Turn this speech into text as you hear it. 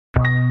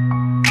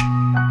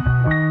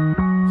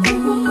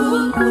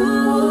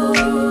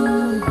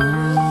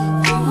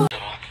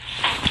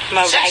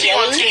Sexy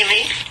on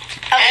TV.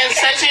 And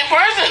sexy in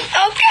person.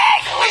 Okay.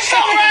 What's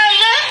up,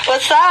 Mariah?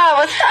 What's up?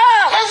 What's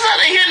up? What's up?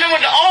 They hitting them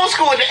with the old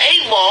school with the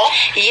 8-ball.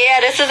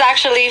 Yeah, this is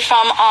actually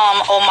from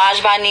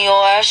Homage by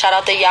Nior. Shout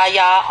out to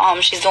Yaya.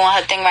 She's doing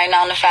her thing right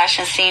now in the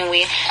fashion scene.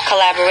 We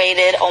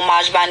collaborated.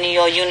 Homage by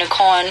Nior,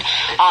 Unicorn,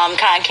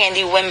 Cotton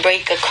Candy,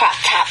 Windbreaker, crop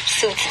top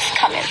suits is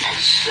coming.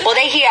 Well,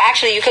 they here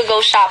actually. You could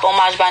go shop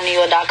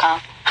homagebynior.com.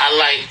 I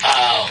like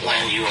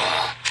when you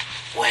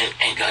went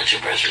and got your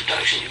breast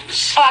reduction.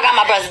 I got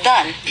my breast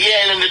done.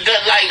 Yeah, and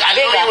I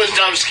know you was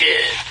dumb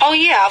scared. Oh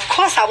yeah, of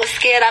course I was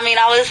scared. I mean,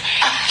 I was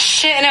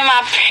shitting in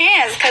my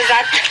pants because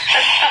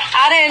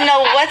I didn't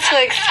know what to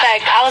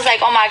expect. I was like,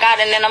 oh my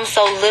God, and then I'm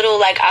so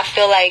little, like I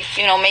feel like,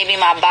 maybe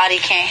my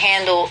body can't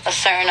handle a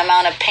certain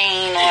amount of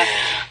pain or,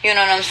 you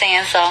know what I'm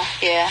saying? So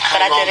yeah, but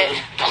I did it.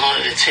 How long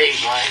did it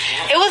take, Mike?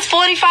 It was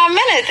 45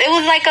 minutes. It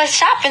was like a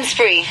shopping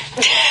spree.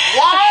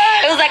 What?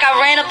 It was like I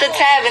ran up the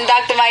tab in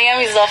Dr.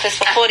 Miami's office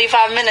for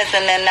 45 minutes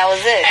and then that was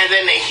it. And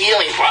then the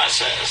healing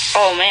process.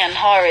 Oh man,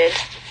 horrid.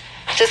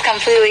 Just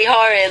completely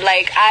horrid.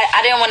 Like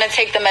I didn't want to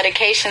take the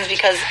medications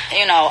because,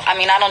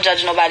 I don't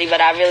judge nobody,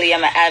 but I really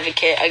am an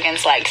advocate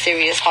against like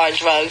serious hard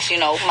drugs,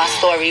 my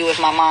story with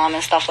my mom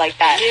and stuff like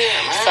that. Yeah,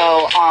 man.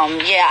 So,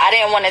 I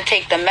didn't want to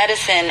take the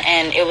medicine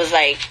and it was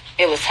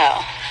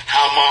hell.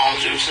 How mom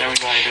Juice and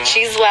everybody doing?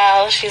 She's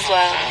well.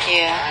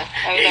 Yeah.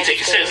 You take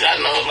it serious. I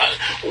know about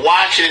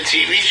watching a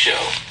TV show.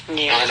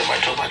 Yeah. Don't let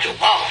nobody talk about your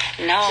mom.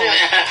 No.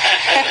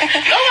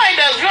 Nobody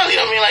does really.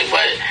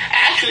 But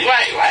actually,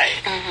 right.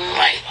 Mm-hmm.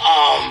 Like,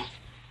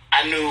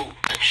 I knew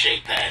a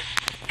chick that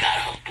got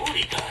her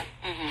booty done.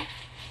 Mm-hmm.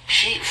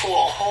 She, for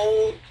a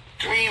whole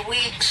 3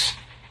 weeks,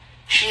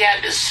 she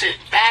had to sit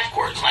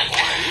backwards, like on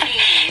her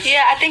knees.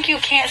 Yeah, I think you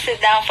can't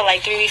sit down for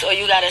like 3 weeks or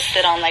you gotta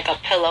sit on like a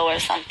pillow or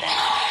something.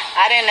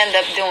 I didn't end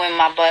up doing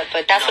my butt,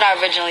 but that's what I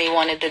originally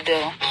wanted to do.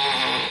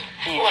 Mm-hmm.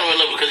 Yeah. You wouldn't have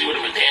been because you would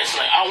have been dancing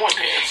like, I want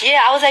dance. Yeah,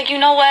 I was like, you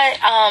know what?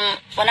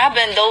 When I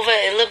bend over,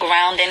 it look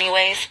round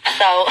anyways.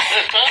 So,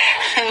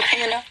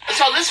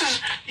 So this is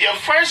your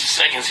first or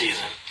second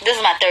season? This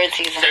is my third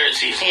season. Third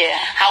season. Yeah.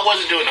 How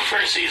was it doing the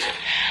first season?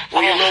 Were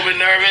you a little bit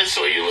nervous?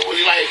 Or was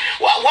you like,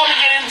 what we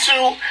get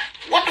into?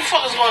 What the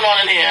fuck is going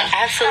on in here?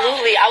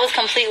 Absolutely. I was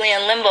completely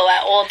in limbo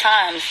at all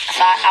times. So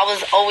I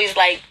was always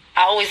like,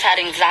 I always had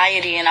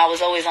anxiety and I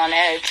was always on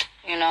edge.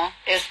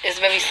 It's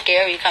very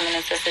scary coming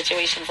into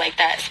situations like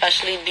that,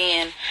 especially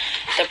being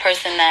the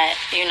person that,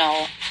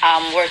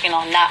 I'm working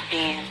on not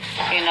being,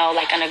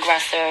 like an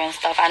aggressor and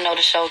stuff. I know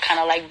the show kind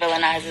of like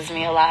villainizes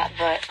me a lot,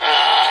 but,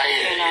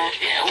 Yeah.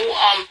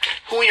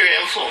 Who are your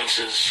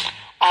influences?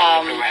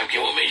 The rap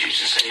game. What made you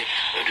just say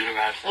do the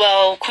rap?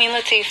 Well, Queen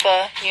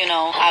Latifah,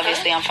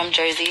 obviously I'm from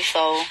Jersey,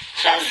 so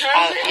that's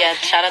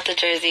shout out to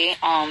Jersey.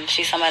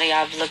 She's somebody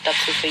I've looked up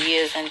to for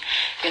years, and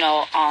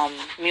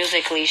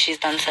musically she's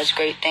done such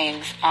great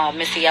things.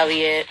 Missy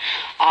Elliott,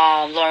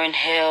 Lauryn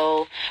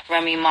Hill,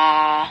 Remy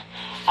Ma,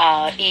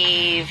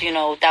 Eve.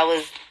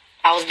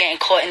 I was getting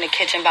caught in the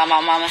kitchen by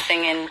my mama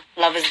singing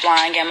Love is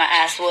Blind, getting my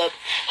ass whooped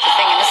for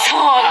singing the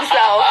song.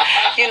 So,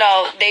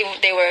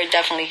 they were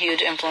definitely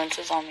huge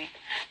influences on me.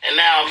 And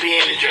now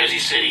being in Jersey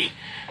City,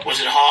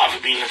 was it hard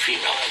for being a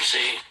female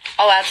MC?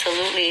 Oh,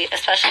 absolutely.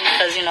 Especially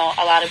because,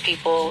 a lot of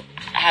people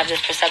have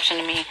this perception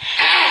of me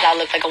because I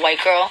look like a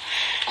white girl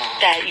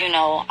that,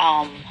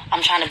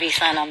 I'm trying to be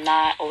something I'm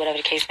not or whatever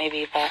the case may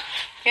be. But,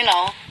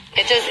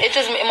 it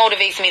just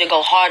motivates me to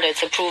go harder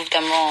to prove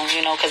them wrong,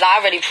 because I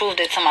already proved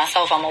it to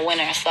myself. I'm a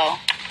winner, so.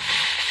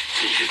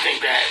 Did you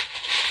think that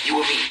you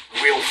would be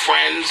real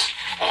friends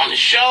on the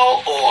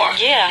show, or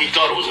you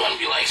thought it was going to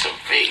be like some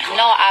fake?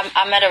 No,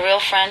 I met a real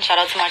friend. Shout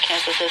out to my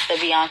cancer sister,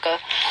 Bianca.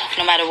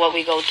 No matter what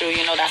we go through,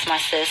 that's my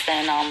sis,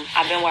 and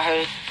I've been with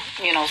her,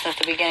 since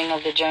the beginning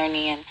of the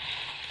journey, and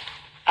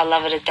I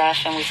love her to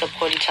death, and we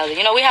support each other.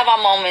 We have our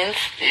moments,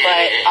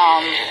 but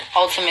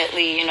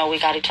ultimately, we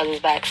got each other's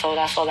back, so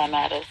that's all that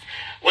matters.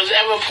 Was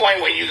there ever a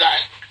point when you got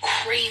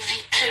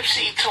crazy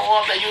tipsy, tore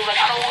up, that you was like,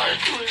 I don't want to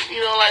do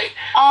it,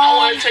 I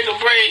want to take a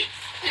break?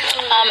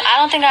 I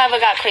don't think I ever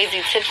got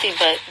crazy tipsy,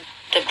 but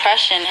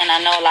depression, and I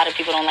know a lot of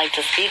people don't like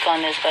to speak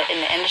on this, but in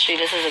the industry,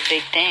 this is a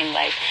big thing.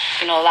 Like,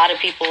 a lot of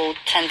people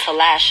tend to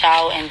lash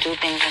out and do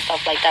things and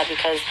stuff like that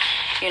because,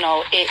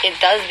 it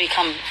does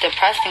become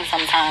depressing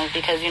sometimes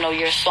because,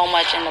 you're so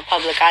much in the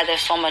public eye.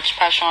 There's so much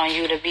pressure on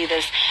you to be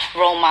this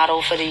role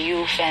model for the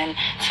youth and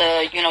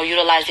to,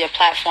 utilize your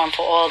platform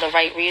for all the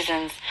right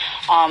reasons.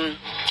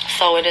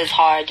 So it is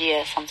hard,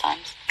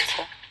 sometimes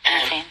to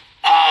maintain.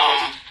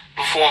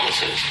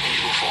 Performances when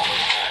you perform,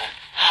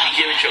 you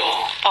give it your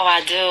all. Oh,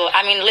 I do.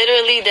 I mean,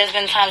 literally, there's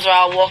been times where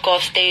I'll walk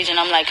off stage and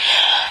I'm like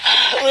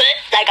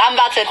I'm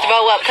about to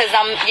throw up because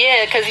I'm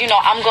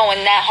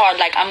going that hard.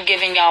 Like, I'm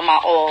giving y'all my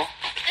all.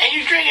 And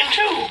you drinking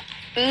too.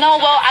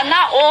 No, well, I'm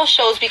not all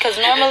shows because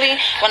normally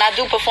when I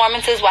do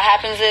performances, what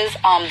happens is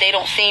they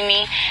don't see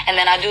me, and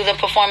then I do the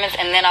performance,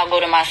 and then I'll go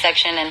to my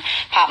section and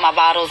pop my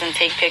bottles and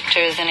take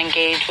pictures and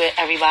engage with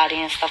everybody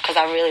and stuff because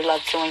I really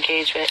love to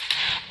engage with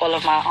all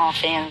of my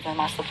fans and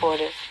my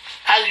supporters.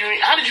 How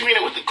did you meet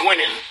it with the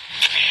Gwennon?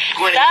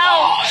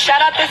 Self.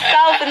 Shout out to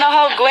Self and the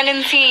whole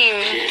Gwennon team.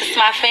 It's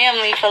my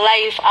family for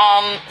life.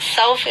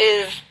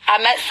 I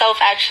met Self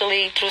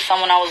actually through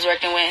someone I was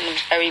working with in the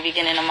very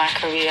beginning of my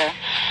career.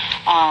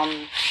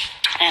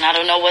 And I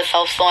don't know what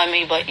Self saw in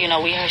me, but, you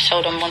know, we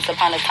showed him Once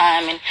Upon a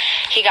Time, and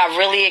he got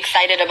really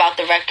excited about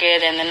the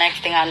record, and the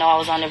next thing I know, I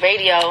was on the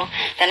radio.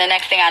 Then the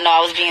next thing I know, I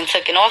was being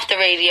taken off the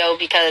radio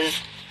because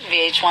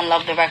VH1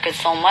 loved the record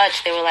so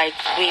much. They were like,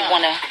 we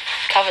want to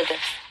cover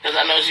this. Because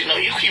I know,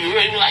 you keep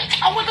really like,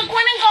 I want the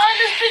Gwennon Guard,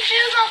 this bitch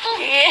is uncle.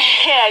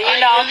 Yeah, you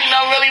like, know. You're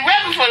not really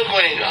rapping for the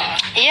Gwennon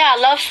Guard. Yeah,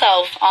 I love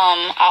Self.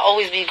 I'll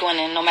always be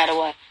Gwennon, no matter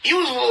what. You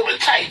was a little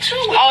bit tight, too.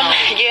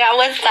 Yeah, I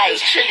was tight.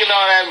 This chicken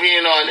all that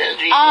being on there.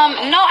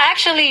 No,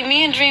 actually,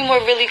 me and Dream were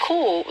really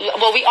cool.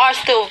 Well, we are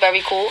still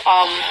very cool.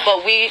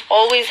 But we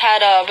always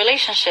had a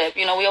relationship.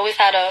 You know, we always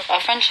had a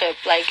friendship.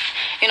 Like,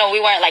 you know, we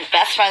weren't like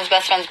best friends,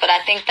 but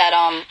I think that,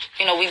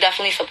 you know, we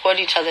definitely support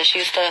each other. She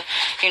used to,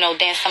 you know,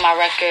 dance to my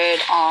record.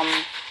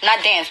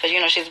 Not dance, but, you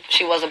know,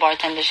 she was a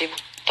bartender. She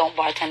don't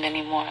bartend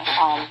anymore.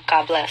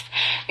 God bless.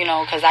 You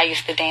know, because I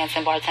used to dance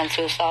and bartend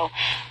too, so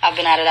I've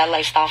been out of that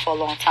lifestyle for a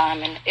long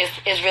time, and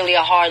it's really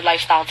a hard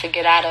lifestyle to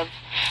get out of.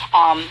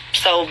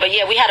 But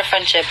yeah, we had a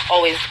friendship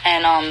always,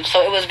 and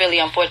so it was really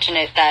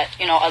unfortunate that,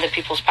 you know, other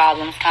people's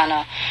problems kind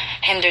of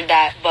hindered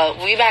that, but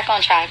we back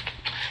on track.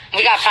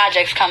 We got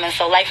projects coming,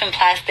 so Life in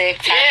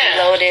Plastic,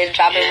 Loaded,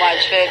 Dropping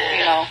March 5th,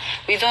 you know,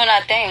 we doing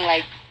our thing,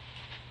 like.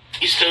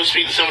 You still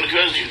speak to some of the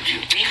girls? Do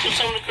you beef with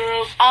some of the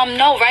girls?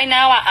 No, right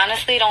now I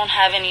honestly don't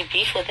have any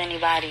beef with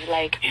anybody.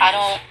 Like, I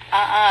don't,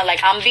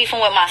 like, I'm beefing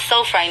with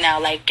myself right now.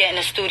 Like, get in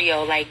the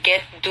studio, like,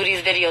 do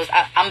these videos.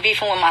 I'm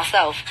beefing with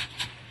myself.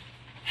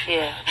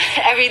 Yeah.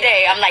 Every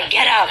day, I'm like,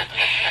 get up.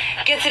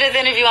 Get to this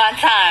interview on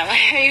time,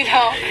 you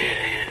know?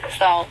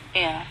 So,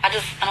 yeah, I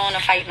don't want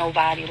to fight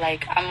nobody.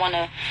 Like, I want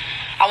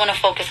to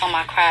focus on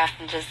my craft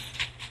and just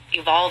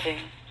evolving.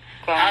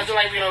 Growing. How's it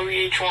like, you know,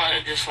 VH1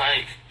 and just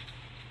like...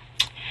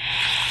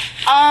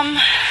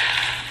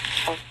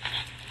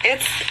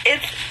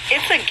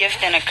 It's a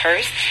gift and a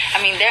curse.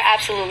 I mean, they're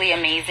absolutely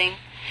amazing.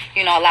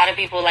 You know, a lot of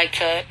people like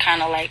to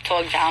kind of like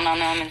talk down on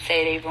them and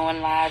say they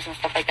ruin lives and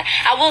stuff like that.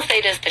 I will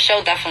say this, the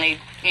show definitely,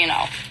 you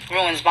know,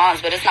 ruins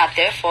bonds, but it's not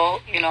their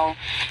fault. You know,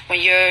 when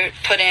you're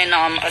put in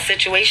a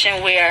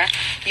situation where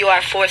you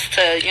are forced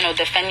to, you know,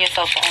 defend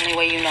yourself the only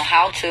way you know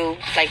how to.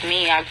 Like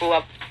me, I grew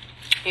up,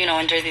 you know,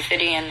 in Jersey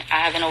City, and I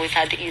haven't always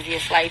had the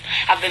easiest life.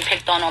 I've been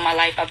picked on all my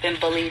life. I've been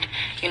bullied,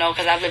 you know,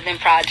 because I've lived in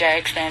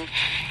projects, and,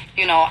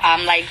 you know,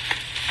 I'm, like,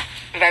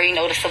 very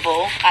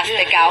noticeable. I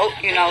stick out,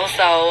 you know,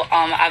 so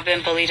I've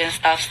been bullied and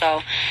stuff.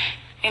 So,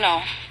 you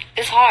know,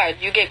 it's hard.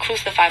 You get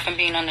crucified from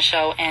being on the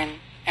show and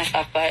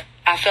stuff, but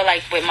I feel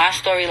like with my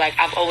story, like,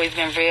 I've always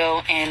been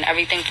real, and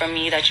everything from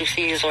me that you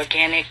see is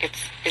organic.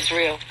 It's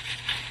real.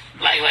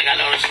 Like I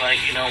noticed, like,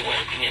 you know, when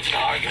you get to the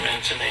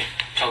arguments and they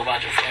talk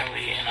about your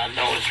family, and I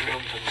know it's real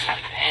because it's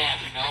like, damn,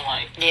 you know,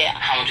 like,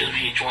 how much is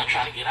VH1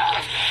 trying to get out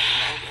of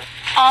that, you know?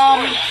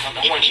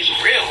 I want to keep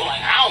it real,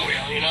 like, how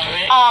real, you know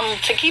what I mean?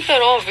 To keep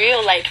it all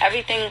real, like,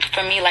 everything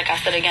for me, like I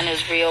said again,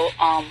 is real.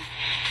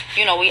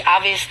 You know, we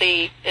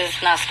obviously,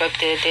 it's not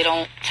scripted. They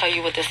don't tell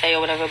you what to say or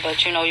whatever,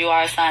 but, you know, you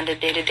are assigned a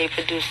day-to-day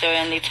producer,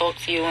 and they talk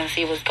to you and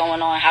see what's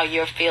going on, how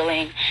you're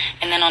feeling.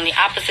 And then on the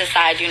opposite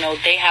side, you know,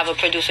 they have a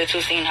producer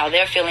too, seeing how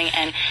they're feeling.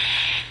 And,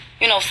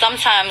 you know,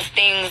 sometimes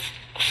things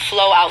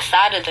flow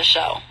outside of the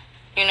show.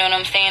 You know what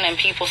I'm saying? And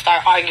people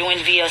start arguing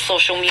via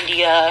social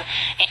media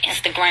and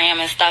Instagram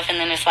and stuff. And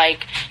then it's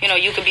like, you know,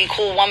 you could be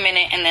cool 1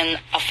 minute, and then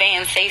a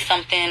fan say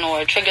something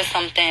or trigger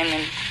something,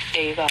 and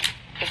there you go.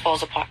 It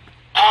falls apart.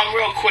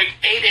 Real quick,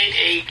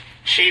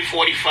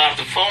 888-SHADE-45.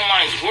 The phone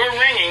lines were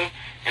ringing,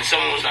 and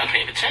someone was not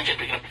paying attention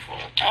picking up the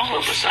phone.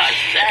 But besides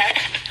that,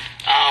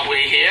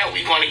 we're here.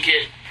 We're going to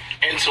get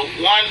into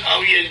one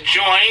of your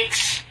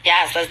joints.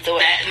 Yes, let's do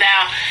it.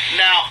 Now,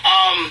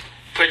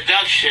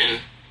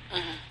 production.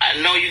 I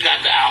know you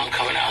got the album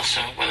coming out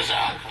soon. When is the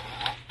album coming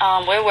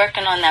out? We're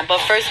working on that.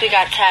 But first we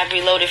got Tab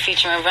Reloaded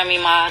featuring Remy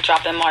Ma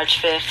dropping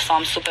March 5th. So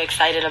I'm super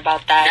excited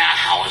about that. Now,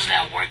 how is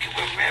that working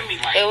with Remy?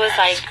 Like, it was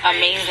like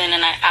amazing.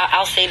 And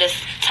I'll say this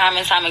time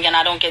and time again.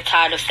 I don't get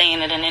tired of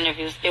saying it in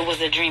interviews. It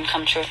was a dream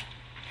come true.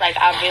 Like,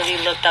 I really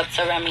looked up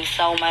to Remy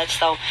so much.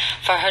 So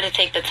for her to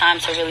take the time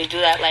to really do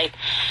that, like,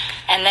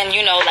 and then,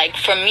 you know, like,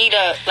 for me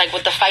to, like,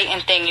 with the fighting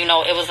thing, you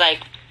know, it was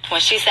like,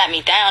 when she sat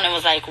me down, it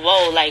was like,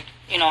 whoa, like,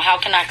 you know, how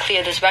can I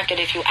clear this record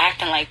if you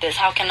acting like this?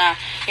 How can I,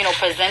 you know,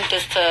 present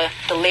this to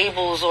the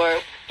labels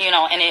or, you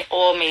know, and it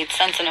all made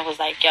sense. And it was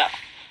like, yo,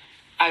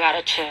 I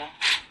gotta chill.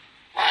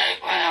 Right.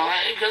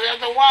 Because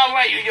after a while,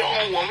 right, you're your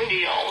own woman, you're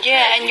your own thing,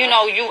 and, you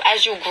know, you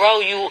as you grow,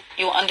 you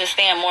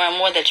understand more and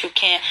more that you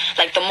can't,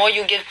 like, the more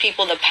you give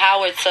people the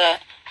power to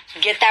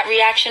get that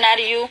reaction out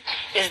of you,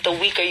 is the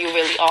weaker you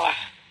really are.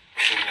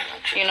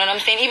 You know what I'm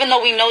saying? Even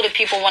though we know that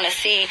people want to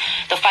see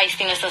the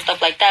feistiness and stuff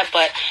like that,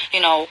 but, you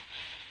know,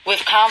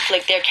 with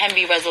conflict, there can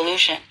be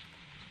resolution.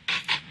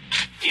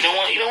 You know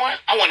what?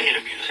 I want to hear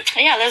the music.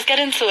 Yeah, let's get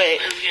into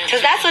it.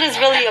 Because that's what it's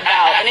really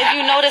about. And if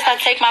you notice, I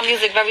take my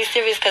music very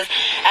serious because,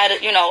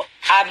 you know,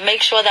 I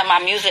make sure that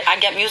I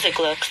get music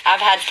looks.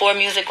 I've had 4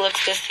 music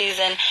looks this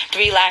season,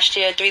 3 last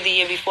year, 3 the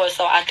year before.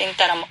 So I think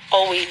that I'm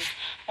always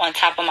on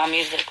top of my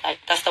music. Like,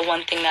 that's the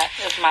one thing that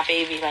is my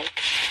baby. Like,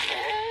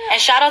 and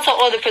shout out to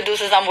all the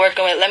producers I'm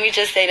working with. Let me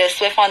just say this: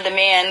 Swift on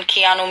Demand,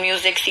 Keanu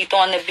Music, Cito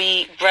on the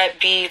Beat, Brett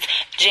Beats,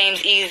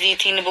 James Easy,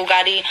 Tina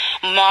Bugatti,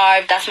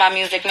 Marv. That's my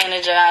music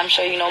manager. I'm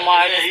sure you know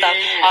Marv and stuff.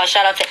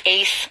 Shout out to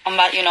Ace.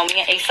 Me and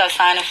Ace are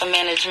signing for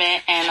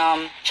management.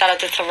 And shout out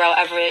to Terrell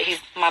Everett. He's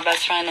my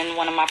best friend and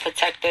one of my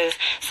protectors.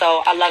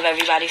 So I love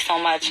everybody so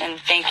much, and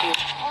thank you.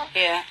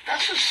 Yeah.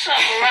 That's what's up,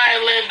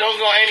 Mariah. Lynn, don't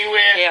go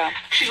anywhere. Yeah.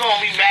 She's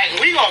gonna be back.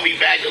 We gonna be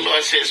back. The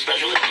Lord said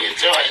special. Let's get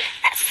to it.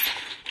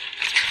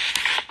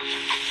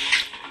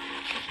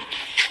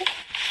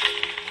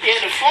 Yeah,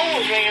 the phone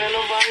was ringing and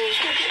nobody was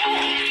picking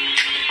up.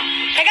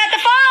 They got the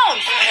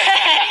phones!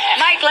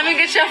 Mike, let me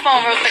get your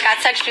phone real quick. I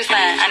text you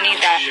something. I need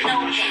that.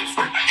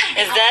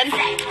 It's dead?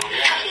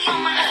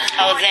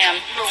 Oh,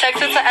 damn.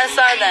 Text it to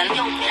SR then.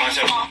 Give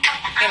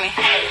me.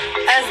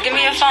 Give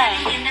me your phone.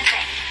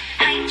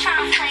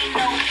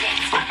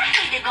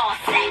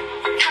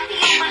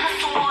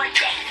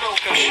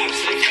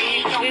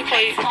 We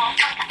play.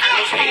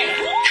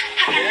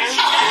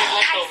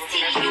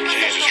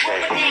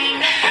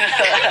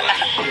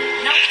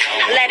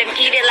 Let him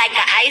eat it like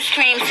an ice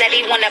cream. Said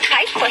he want a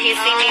pipe, but he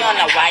see me on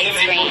a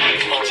widescreen. I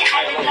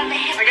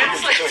got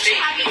this like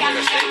steak.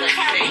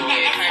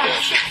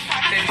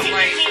 It's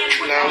like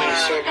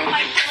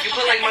you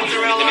put like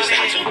mozzarella on it.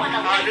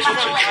 This is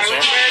like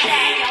garlic bread.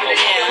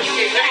 Let me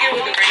get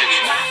with the gravy.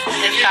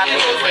 It's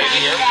chocolate with gravy.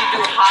 You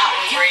do hot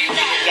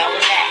gravy.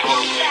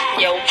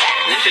 Yo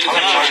back.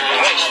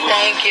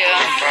 Thank you.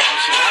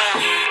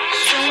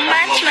 Too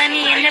much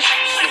money in the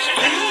bank.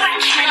 Too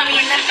much money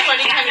in the bank. Too much money in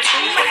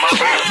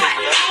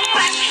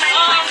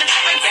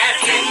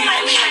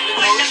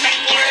the bank.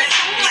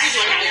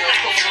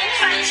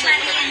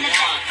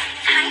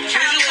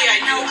 Usually I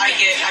do like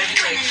cheese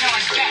with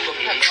peppers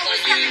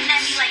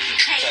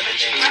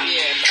on you.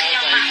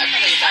 Yeah, but I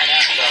play that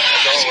out.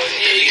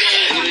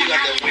 You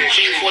got the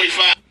Machine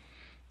 45.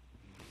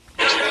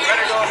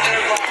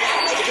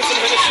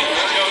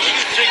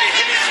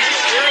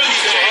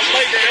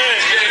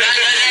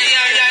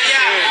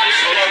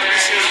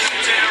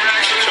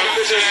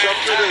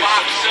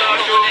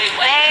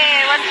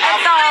 Hey, what's up,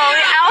 though? We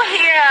out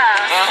here.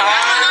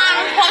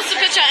 Post a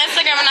picture on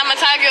Instagram and I'm gonna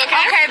tag you, okay?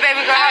 Okay,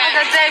 baby girl. Have a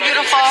good day,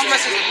 beautiful. I'm in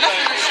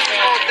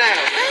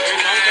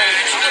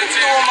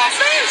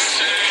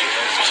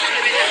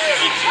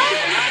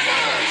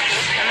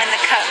the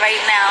cut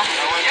right now.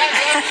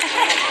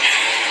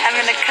 I'm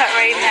in the cut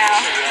right now.